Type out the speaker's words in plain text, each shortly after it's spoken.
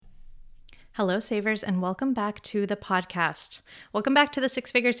Hello, savers, and welcome back to the podcast. Welcome back to the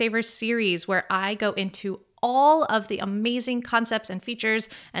Six Figure Savers series, where I go into all of the amazing concepts and features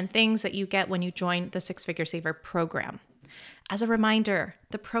and things that you get when you join the Six Figure Saver program. As a reminder,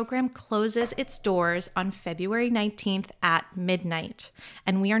 the program closes its doors on February 19th at midnight,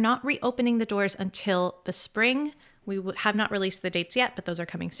 and we are not reopening the doors until the spring. We have not released the dates yet, but those are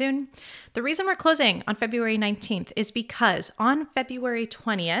coming soon. The reason we're closing on February 19th is because on February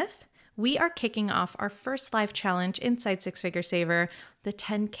 20th, we are kicking off our first live challenge inside Six Figure Saver, the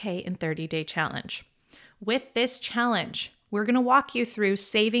 10K in 30-day challenge. With this challenge, we're going to walk you through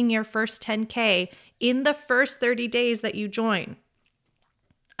saving your first 10K in the first 30 days that you join.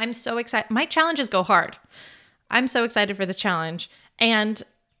 I'm so excited. My challenges go hard. I'm so excited for this challenge. And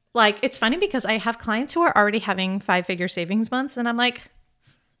it's funny because I have clients who are already having 5-figure savings months, and I'm like,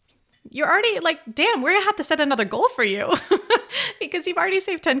 you're already damn, we're going to have to set another goal for you because you've already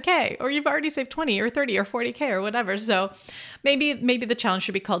saved 10K or you've already saved 20 or 30 or 40K or whatever. So maybe the challenge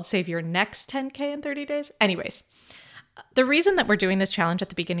should be called Save Your Next 10K in 30 days. Anyways, the reason that we're doing this challenge at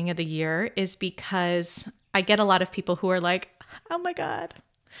the beginning of the year is because I get a lot of people who are like, oh my God,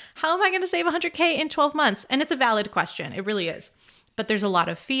 how am I going to save 100K in 12 months? And it's a valid question. It really is. But there's a lot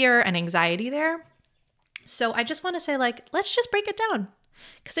of fear and anxiety there. So I just want to say, let's just break it down.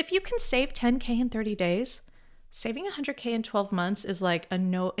 Because if you can save 10K in 30 days, saving 100K in 12 months is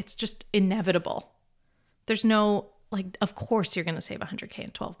it's just inevitable. There's no, of course you're going to save 100K in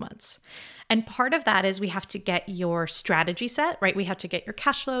 12 months. And part of that is we have to get your strategy set, right? We have to get your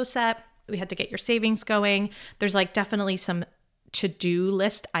cash flow set. We have to get your savings going. There's definitely some to-do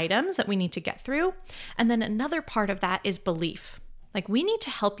list items that we need to get through. And then another part of that is belief. We need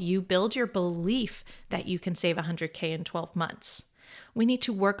to help you build your belief that you can save 100K in 12 months. We need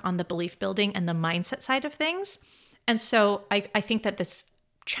to work on the belief building and the mindset side of things. And so I think that this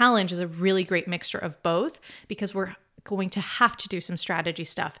challenge is a really great mixture of both, because we're going to have to do some strategy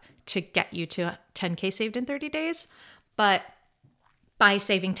stuff to get you to 10K saved in 30 days. But by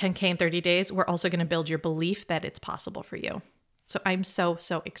saving 10K in 30 days, we're also going to build your belief that it's possible for you. So I'm so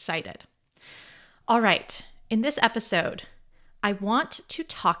excited. All right. In this episode, I want to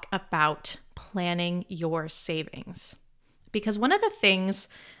talk about planning your savings. Because one of the things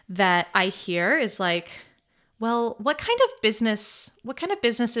that I hear is well, what kind of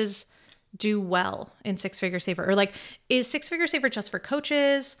businesses do well in Six Figure Saver? Or is Six Figure Saver just for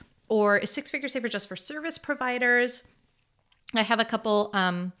coaches? Or is Six Figure Saver just for service providers? I have a couple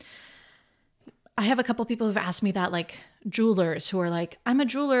people who've asked me that, jewelers who are I'm a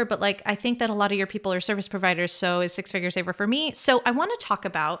jeweler, but I think that a lot of your people are service providers. So is Six Figure Saver for me? So I want to talk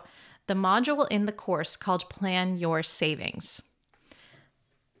about the module in the course called Plan Your Savings.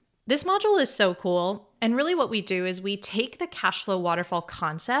 This module is so cool. And really what we do is we take the cash flow waterfall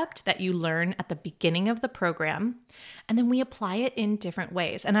concept that you learn at the beginning of the program, and then we apply it in different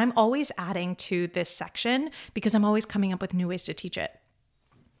ways. And I'm always adding to this section because I'm always coming up with new ways to teach it.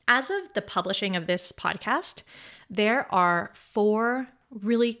 As of the publishing of this podcast, there are 4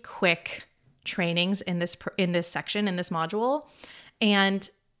 really quick trainings in this section, in this module. And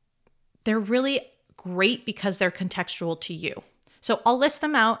they're really great because they're contextual to you. So I'll list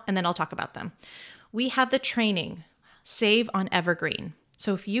them out and then I'll talk about them. We have the training, Save on Evergreen.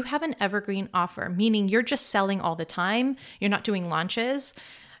 So if you have an evergreen offer, meaning you're just selling all the time, you're not doing launches,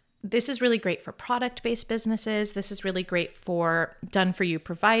 this is really great for product-based businesses. This is really great for done-for-you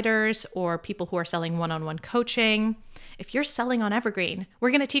providers or people who are selling one-on-one coaching. If you're selling on Evergreen, we're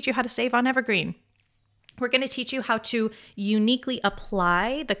going to teach you how to save on Evergreen. We're going to teach you how to uniquely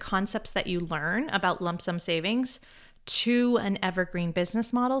apply the concepts that you learn about lump sum savings to an evergreen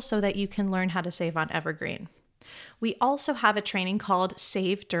business model so that you can learn how to save on Evergreen. We also have a training called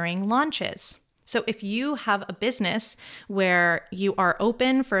Save During Launches. So if you have a business where you are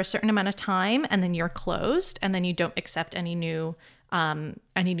open for a certain amount of time and then you're closed and then you don't accept any new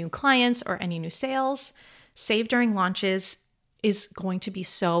clients or any new sales, Save During Launches is going to be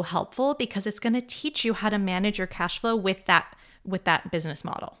so helpful because it's going to teach you how to manage your cash flow with that business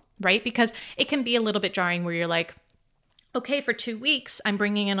model, right? Because it can be a little bit jarring where you're okay, for 2 weeks, I'm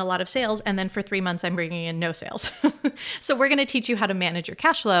bringing in a lot of sales, and then for 3 months, I'm bringing in no sales. So we're going to teach you how to manage your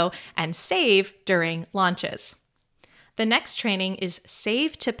cash flow and save during launches. The next training is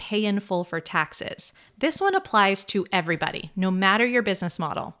Save to Pay in Full for Taxes. This one applies to everybody, no matter your business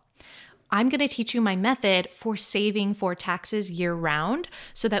model. I'm going to teach you my method for saving for taxes year round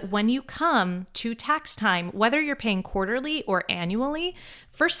so that when you come to tax time, whether you're paying quarterly or annually,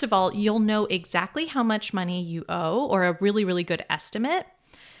 first of all, you'll know exactly how much money you owe or a really, really good estimate,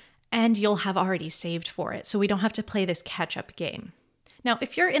 and you'll have already saved for it. So we don't have to play this catch-up game. Now,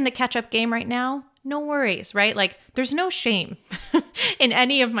 if you're in the catch-up game right now, no worries, right? Like there's no shame in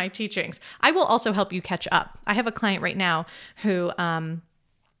any of my teachings. I will also help you catch up. I have a client right now who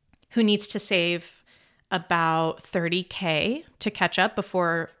needs to save about $30K to catch up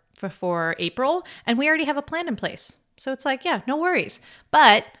before April, and we already have a plan in place. So it's like, yeah, no worries.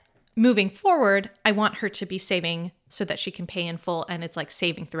 But moving forward, I want her to be saving so that she can pay in full, and it's like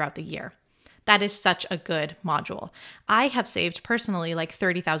saving throughout the year. That is such a good module. I have saved personally like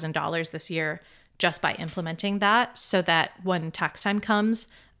 $30,000 this year just by implementing that, so that when tax time comes,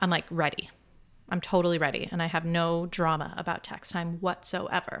 I'm like ready. I'm totally ready, and I have no drama about tax time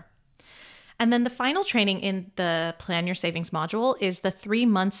whatsoever. And then the final training in the Plan Your Savings module is the 3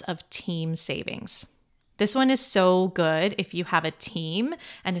 months of team savings. This one is so good if you have a team,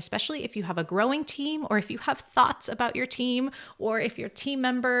 and especially if you have a growing team, or if you have thoughts about your team, or if your team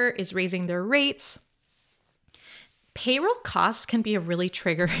member is raising their rates. Payroll costs can be a really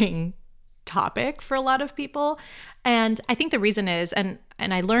triggering topic for a lot of people. And I think the reason is, and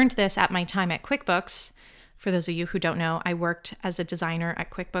I learned this at my time at QuickBooks. For those of you who don't know, I worked as a designer at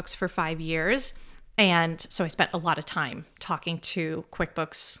QuickBooks for 5 years. And so I spent a lot of time talking to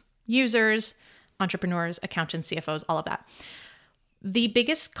QuickBooks users, entrepreneurs, accountants, CFOs, all of that. The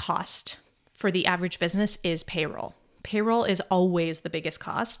biggest cost for the average business is payroll. Payroll is always the biggest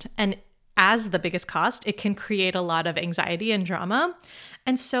cost. And as the biggest cost, it can create a lot of anxiety and drama.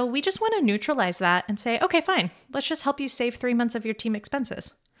 And so we just want to neutralize that and say, okay, fine, let's just help you save 3 months of your team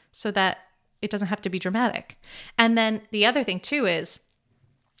expenses so that it doesn't have to be dramatic. And then the other thing too is,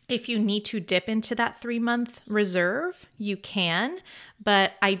 if you need to dip into that 3-month reserve, you can.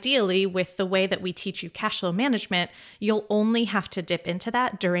 But ideally, with the way that we teach you cash flow management, you'll only have to dip into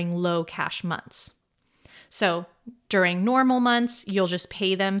that during low cash months. So during normal months, you'll just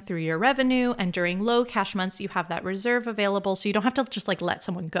pay them through your revenue. And during low cash months, you have that reserve available. So you don't have to just like let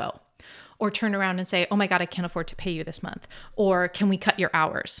someone go or turn around and say, oh my God, I can't afford to pay you this month. Or can we cut your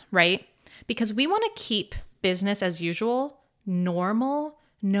hours, right? Because we want to keep business as usual, normal,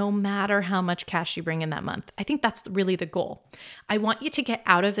 no matter how much cash you bring in that month. I think that's really the goal. I want you to get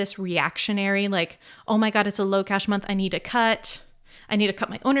out of this reactionary, like, oh my God, it's a low cash month, I need to cut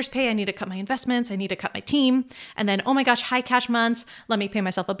my owner's pay, I need to cut my investments, I need to cut my team. And then, oh my gosh, high cash months, let me pay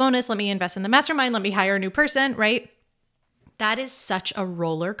myself a bonus, let me invest in the mastermind, let me hire a new person, right? That is such a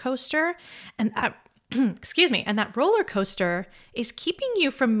roller coaster. And that, and that roller coaster is keeping you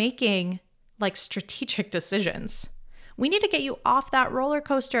from making like strategic decisions. We need to get you off that roller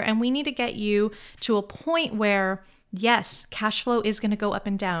coaster, and we need to get you to a point where, yes, cash flow is going to go up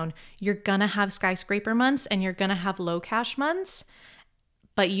and down. You're going to have skyscraper months and you're going to have low cash months,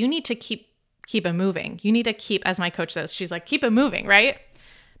 but you need to keep it moving. You need to keep, as my coach says, she's like, keep it moving, right?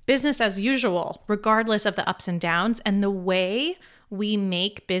 Business as usual, regardless of the ups and downs. And the way we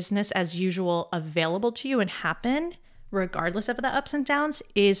make business as usual available to you and happen, regardless of the ups and downs,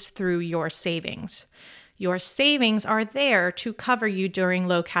 is through your savings. Your savings are there to cover you during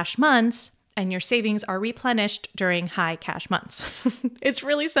low cash months, and your savings are replenished during high cash months. It's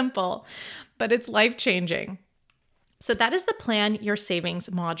really simple, but it's life-changing. So that is the Plan Your Savings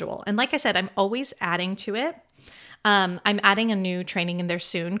module. And like I said, I'm always adding to it. I'm adding a new training in there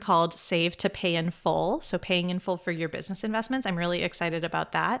soon called Save to Pay in Full. So paying in full for your business investments. I'm really excited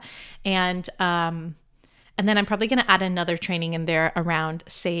about that. And then I'm probably going to add another training in there around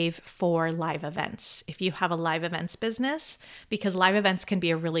save for live events. If you have a live events business, because live events can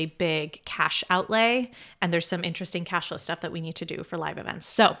be a really big cash outlay, and there's some interesting cash flow stuff that we need to do for live events.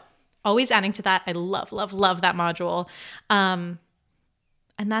 So always adding to that. I love, love, love that module. And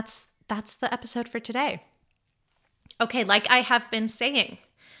that's the episode for today. Okay, like I have been saying,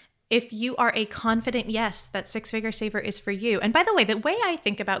 if you are a confident yes, that Six Figure Saver is for you. And by the way I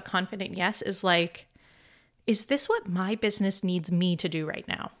think about confident yes is like, is this what my business needs me to do right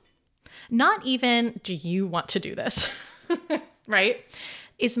now? Not even, do you want to do this? Right?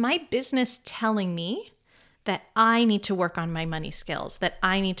 Is my business telling me that I need to work on my money skills, that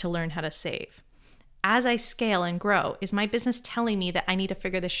I need to learn how to save? As I scale and grow, is my business telling me that I need to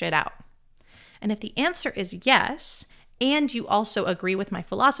figure this shit out? And if the answer is yes, and you also agree with my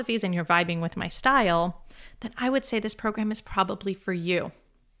philosophies and you're vibing with my style, then I would say this program is probably for you.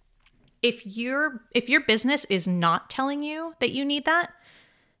 If your business is not telling you that you need that,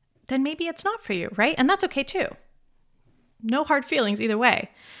 then maybe it's not for you, right? And that's okay too. No hard feelings either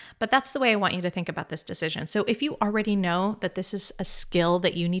way. But that's the way I want you to think about this decision. So if you already know that this is a skill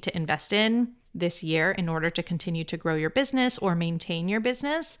that you need to invest in this year in order to continue to grow your business or maintain your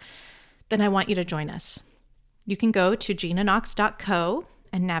business, then I want you to join us. You can go to ginaknox.co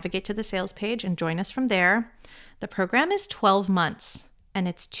and navigate to the sales page and join us from there. The program is 12 months. and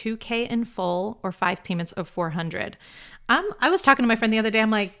it's $2,000 in full or 5 payments of $400. I was talking to my friend the other day.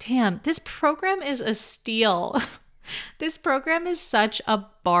 I'm like, damn, this program is a steal. This program is such a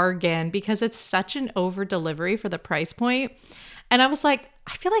bargain because it's such an over delivery for the price point. And I was like,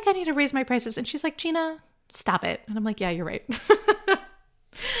 I feel like I need to raise my prices. And she's like, Gina, stop it. And I'm like, yeah, you're right.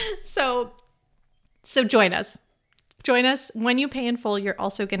 So join us. Join us. When you pay in full, you're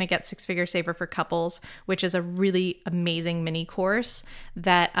also going to get Six Figure Saver for Couples, which is a really amazing mini course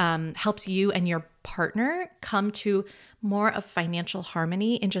that helps you and your partner come to more of financial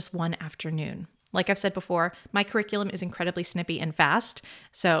harmony in just one afternoon. Like I've said before, my curriculum is incredibly snippy and fast.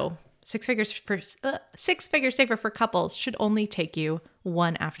 So Six Figure Saver for Couples should only take you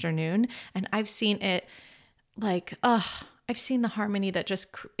one afternoon. And I've seen it I've seen the harmony that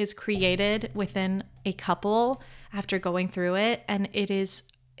just is created within a couple after going through it. And it's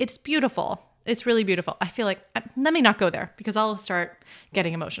beautiful. It's really beautiful. I feel like, let me not go there because I'll start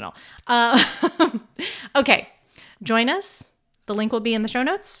getting emotional. Okay, join us. The link will be in the show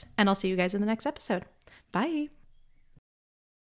notes, and I'll see you guys in the next episode. Bye.